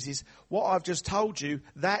reading is what I've just told you,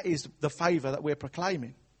 that is the favour that we're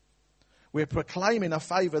proclaiming. We're proclaiming a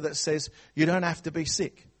favour that says you don't have to be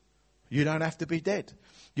sick. You don't have to be dead.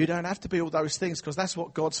 You don't have to be all those things, because that's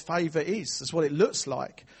what God's favour is. That's what it looks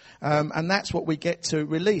like. And that's what we get to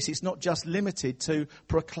release. It's not just limited to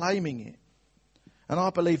proclaiming it. And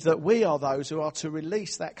I believe that we are those who are to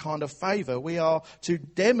release that kind of favour. We are to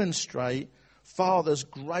demonstrate Father's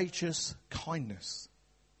gracious kindness.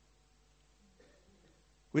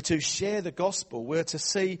 We're to share the gospel. We're to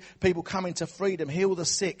see people come into freedom, heal the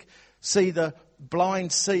sick, see the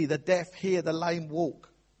blind see, the deaf hear, the lame walk.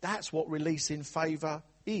 That's what releasing favour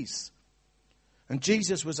is. And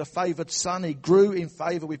Jesus was a favoured son. He grew in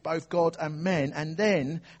favour with both God and men. And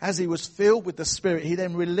then, as he was filled with the Spirit, he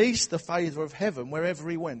then released the favour of heaven wherever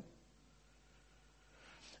he went.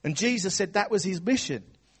 And Jesus said that was his mission.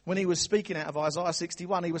 When he was speaking out of Isaiah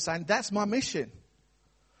 61, he was saying, that's my mission.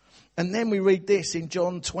 And then we read this in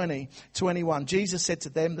John 20:21. Jesus said to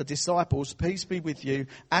them, the disciples, peace be with you,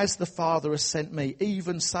 as the Father has sent me,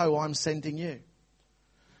 even so I'm sending you.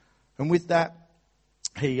 And with that,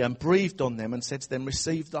 he breathed on them and said to them,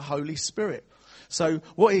 receive the Holy Spirit. So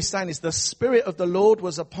what he's saying is the Spirit of the Lord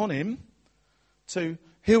was upon him to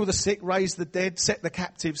heal the sick, raise the dead, set the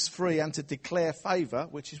captives free, and to declare favour,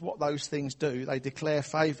 which is what those things do. They declare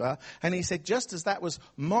favour. And he said, just as that was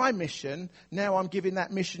my mission, now I'm giving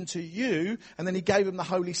that mission to you. And then he gave them the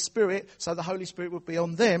Holy Spirit, so the Holy Spirit would be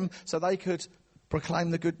on them, so they could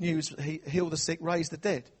proclaim the good news, heal the sick, raise the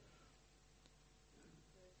dead.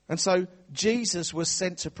 And so Jesus was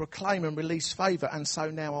sent to proclaim and release favour, and so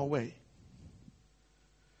now are we.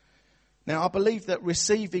 Now I believe that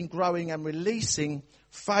receiving, growing and releasing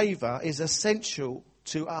favour is essential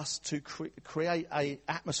to us to create an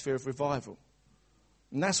atmosphere of revival.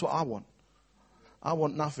 And that's what I want. I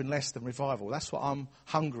want nothing less than revival. That's what I'm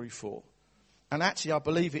hungry for. And actually I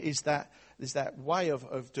believe it is that way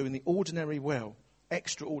of doing the ordinary well,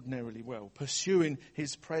 extraordinarily well, pursuing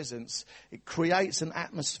his presence. It creates an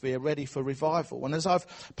atmosphere ready for revival. And as I've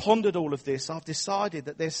pondered all of this, I've decided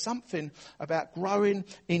that there's something about growing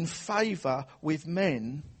in favour with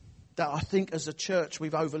men that I think as a church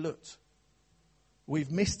we've overlooked. We've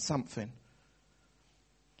missed something.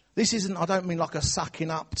 This isn't, I don't mean like a sucking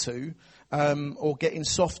up to or getting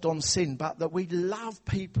soft on sin, but that we love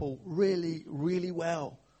people really, really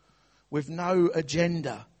well with no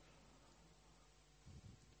agenda.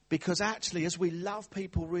 Because actually, as we love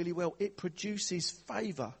people really well, it produces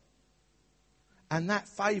favour. And that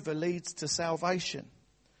favour leads to salvation.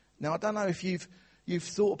 Now, I don't know if you've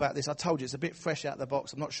thought about this. I told you it's a bit fresh out of the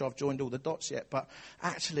box. I'm not sure I've joined all the dots yet. But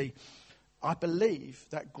actually, I believe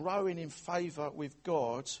that growing in favour with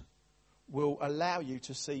God will allow you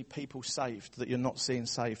to see people saved that you're not seeing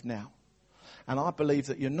saved now. And I believe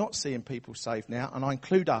that you're not seeing people saved now, and I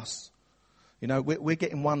include us. You know, we're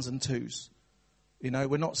getting ones and twos. You know,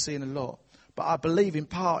 we're not seeing a lot. But I believe in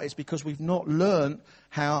part it's because we've not learned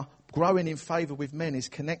how growing in favour with men is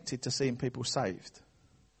connected to seeing people saved.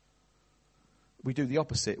 We do the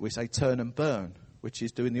opposite. We say turn and burn, which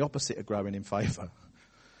is doing the opposite of growing in favour.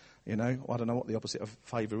 You know, I don't know what the opposite of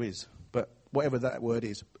favour is. But whatever that word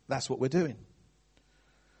is, that's what we're doing.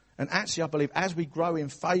 And actually, I believe as we grow in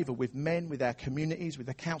favour with men, with our communities, with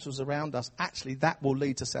the councils around us, actually that will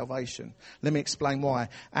lead to salvation. Let me explain why.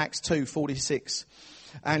 Acts 2:46.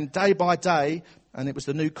 And day by day, and it was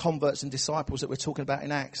the new converts and disciples that we're talking about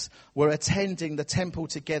in Acts, were attending the temple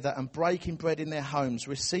together and breaking bread in their homes,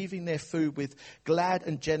 receiving their food with glad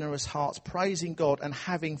and generous hearts, praising God and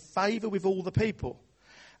having favour with all the people.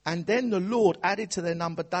 And then the Lord added to their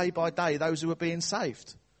number day by day those who were being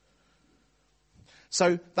saved.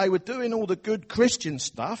 So they were doing all the good Christian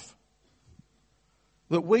stuff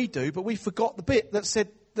that we do, but we forgot the bit that said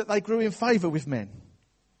that they grew in favour with men.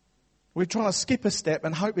 We're trying to skip a step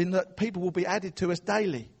and hoping that people will be added to us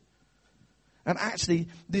daily. And actually,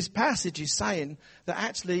 this passage is saying that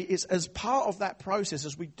actually it's as part of that process,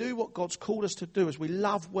 as we do what God's called us to do, as we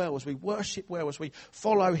love well, as we worship well, as we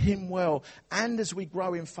follow him well, and as we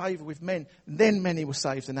grow in favour with men, then many were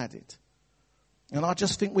saved and added. And I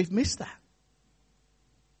just think we've missed that.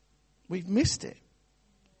 We've missed it.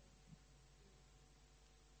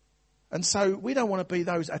 And so we don't want to be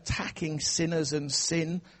those attacking sinners and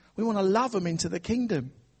sin. We want to love them into the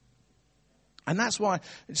kingdom. And that's why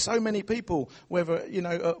so many people, whether,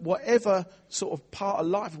 whatever sort of part of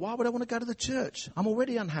life, why would I want to go to the church? I'm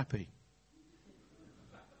already unhappy.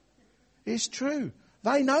 It's true.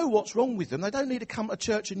 They know what's wrong with them. They don't need to come to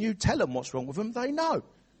church and you tell them what's wrong with them. They know.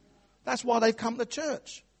 That's why they've come to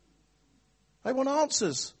church. They want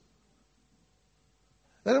answers.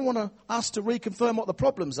 They don't want us to reconfirm what the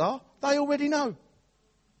problems are. They already know.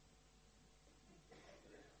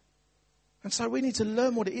 And so we need to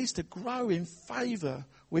learn what it is to grow in favour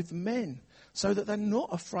with men so that they're not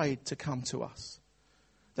afraid to come to us.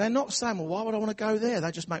 They're not saying, well, why would I want to go there?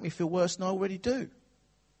 They just make me feel worse than I already do.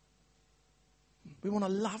 We want to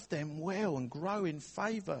love them well and grow in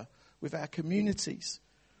favour with our communities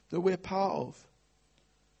that we're part of.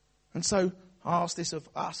 And so I ask this of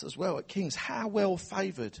us as well at King's. How well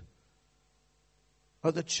favoured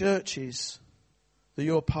are the churches that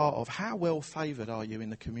you're part of? How well favoured are you in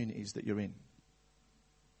the communities that you're in?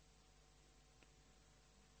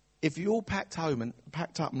 If you all packed up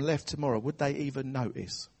and left tomorrow, would they even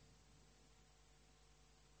notice?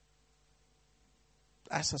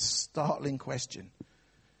 That's a startling question.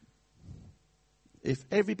 If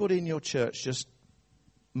everybody in your church just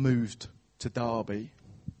moved to Derby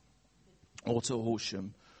or to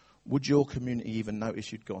Horsham, would your community even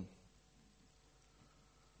notice you'd gone?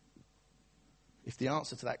 If the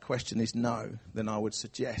answer to that question is no, then I would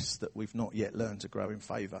suggest that we've not yet learned to grow in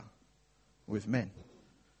favour with men.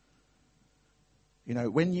 You know,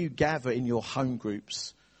 when you gather in your home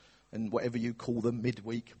groups and whatever you call them,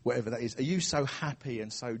 midweek, whatever that is, are you so happy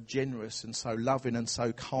and so generous and so loving and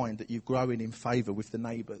so kind that you're growing in favour with the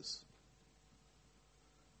neighbours?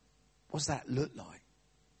 What does that look like?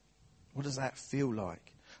 What does that feel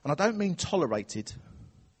like? And I don't mean tolerated.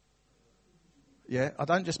 Yeah, I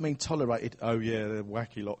don't just mean tolerated, oh yeah, the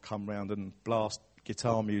wacky lot come round and blast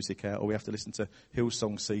guitar music out, or we have to listen to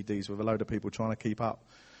Hillsong CDs with a load of people trying to keep up.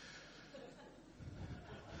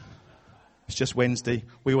 It's just Wednesday.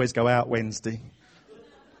 We always go out Wednesday.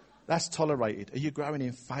 That's tolerated. Are you growing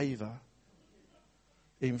in favour?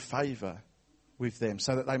 In favour with them,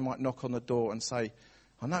 so that they might knock on the door and say,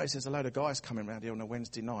 I notice there's a load of guys coming around here on a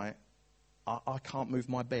Wednesday night. I can't move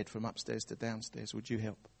my bed from upstairs to downstairs. Would you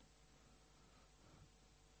help?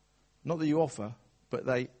 Not that you offer, but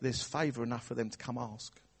there's favour enough for them to come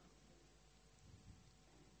ask.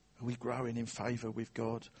 Are we growing in favour with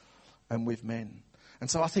God and with men? And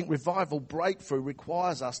so I think revival breakthrough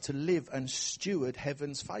requires us to live and steward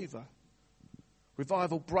heaven's favour.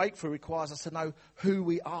 Revival breakthrough requires us to know who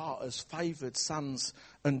we are as favoured sons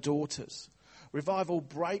and daughters. Revival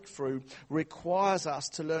breakthrough requires us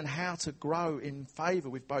to learn how to grow in favour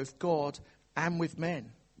with both God and with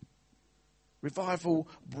men. Revival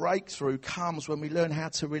breakthrough comes when we learn how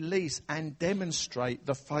to release and demonstrate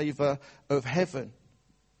the favour of heaven.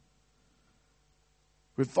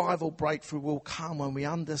 Revival breakthrough will come when we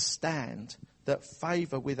understand that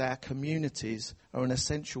favour with our communities are an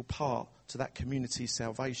essential part to that community's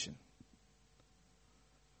salvation.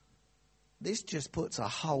 This just puts a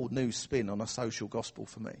whole new spin on a social gospel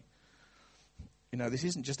for me. You know, this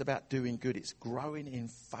isn't just about doing good, it's growing in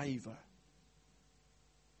favour.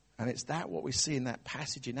 And it's that what we see in that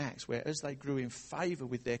passage in Acts, where as they grew in favour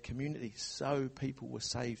with their community, so people were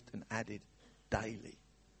saved and added daily.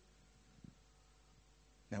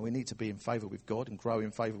 Now, we need to be in favour with God and grow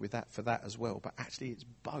in favour with that for that as well. But actually, it's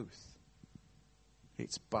both.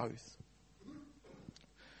 It's both.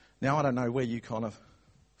 Now, I don't know where you kind of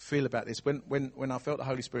feel about this. When I felt the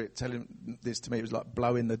Holy Spirit telling this to me, it was like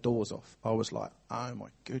blowing the doors off. I was like, oh my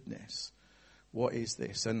goodness, what is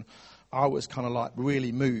this? And I was kind of like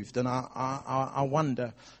really moved. And I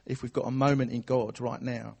wonder if we've got a moment in God right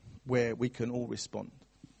now where we can all respond.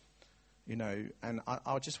 You know, and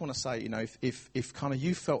I just want to say, you know, if kind of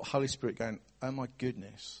you felt Holy Spirit going, oh my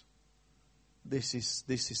goodness, this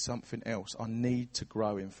is something else. I need to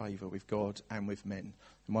grow in favour with God and with men.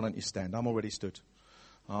 And why don't you stand? I'm already stood.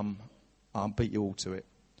 I'll beat you all to it.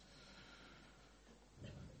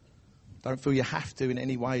 Don't feel you have to in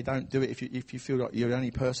any way. Don't do it if you feel like you're the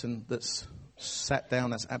only person that's sat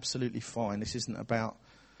down. That's absolutely fine. This isn't about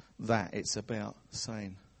that. It's about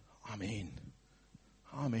saying, I'm in.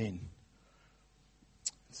 I'm in.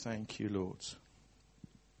 Thank you, Lord.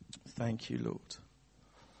 Thank you, Lord.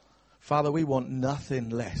 Father, we want nothing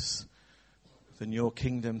less than your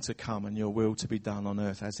kingdom to come and your will to be done on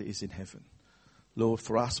earth as it is in heaven. Lord,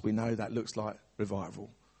 for us, we know that looks like revival.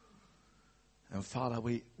 And Father,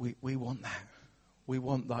 we want that. We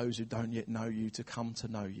want those who don't yet know you to come to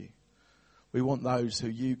know you. We want those who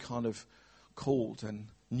you kind of called and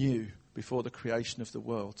knew before the creation of the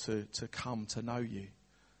world to come to know you.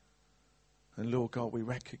 And Lord God, we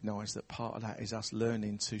recognise that part of that is us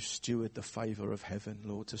learning to steward the favour of heaven,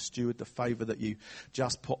 Lord, to steward the favour that you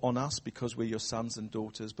just put on us because we're your sons and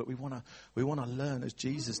daughters. But we want to learn, as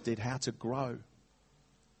Jesus did, how to grow,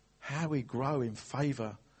 how we grow in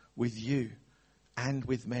favour with you and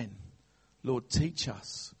with men. Lord, teach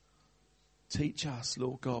us. Teach us,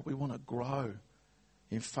 Lord God. We want to grow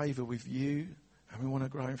in favour with you, and we want to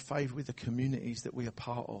grow in favour with the communities that we are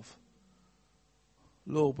part of.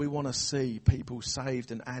 Lord, we want to see people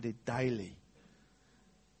saved and added daily.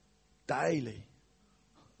 Daily.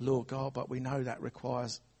 Lord God, but we know that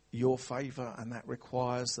requires your favour, and that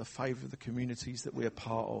requires the favour of the communities that we are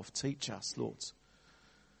part of. Teach us, Lord.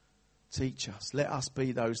 Teach us. Let us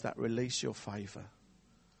be those that release your favour.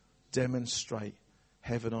 Demonstrate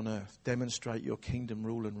heaven on earth. Demonstrate your kingdom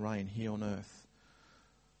rule and reign here on earth.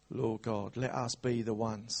 Lord God, let us be the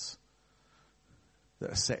ones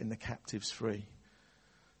that are setting the captives free.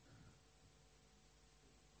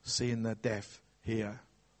 Seeing the deaf hear,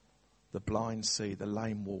 the blind see, the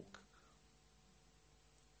lame walk.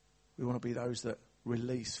 We want to be those that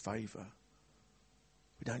release favour.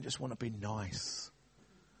 We don't just want to be nice.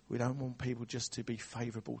 We don't want people just to be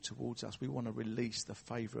favourable towards us. We want to release the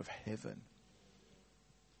favour of heaven.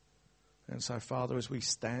 And so, Father, as we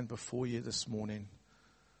stand before you this morning,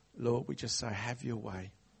 Lord, we just say, have your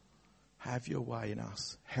way. Have your way in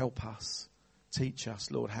us. Help us. Teach us,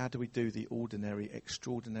 Lord, how do we do the ordinary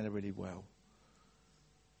extraordinarily well?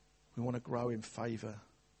 We want to grow in favour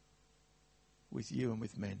with you and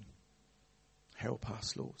with men. Help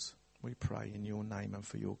us, Lord. We pray in your name and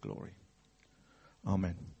for your glory.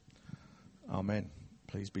 Amen. Amen.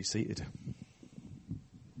 Please be seated.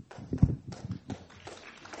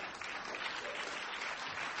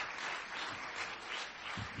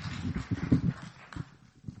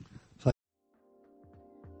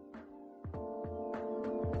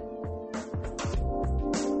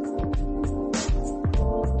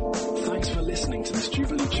 Thanks for listening to this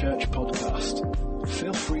Jubilee Church podcast.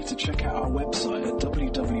 Feel free to check out our website at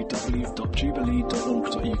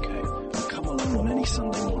www.jubilee.org.uk and come along on any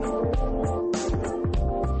Sunday morning.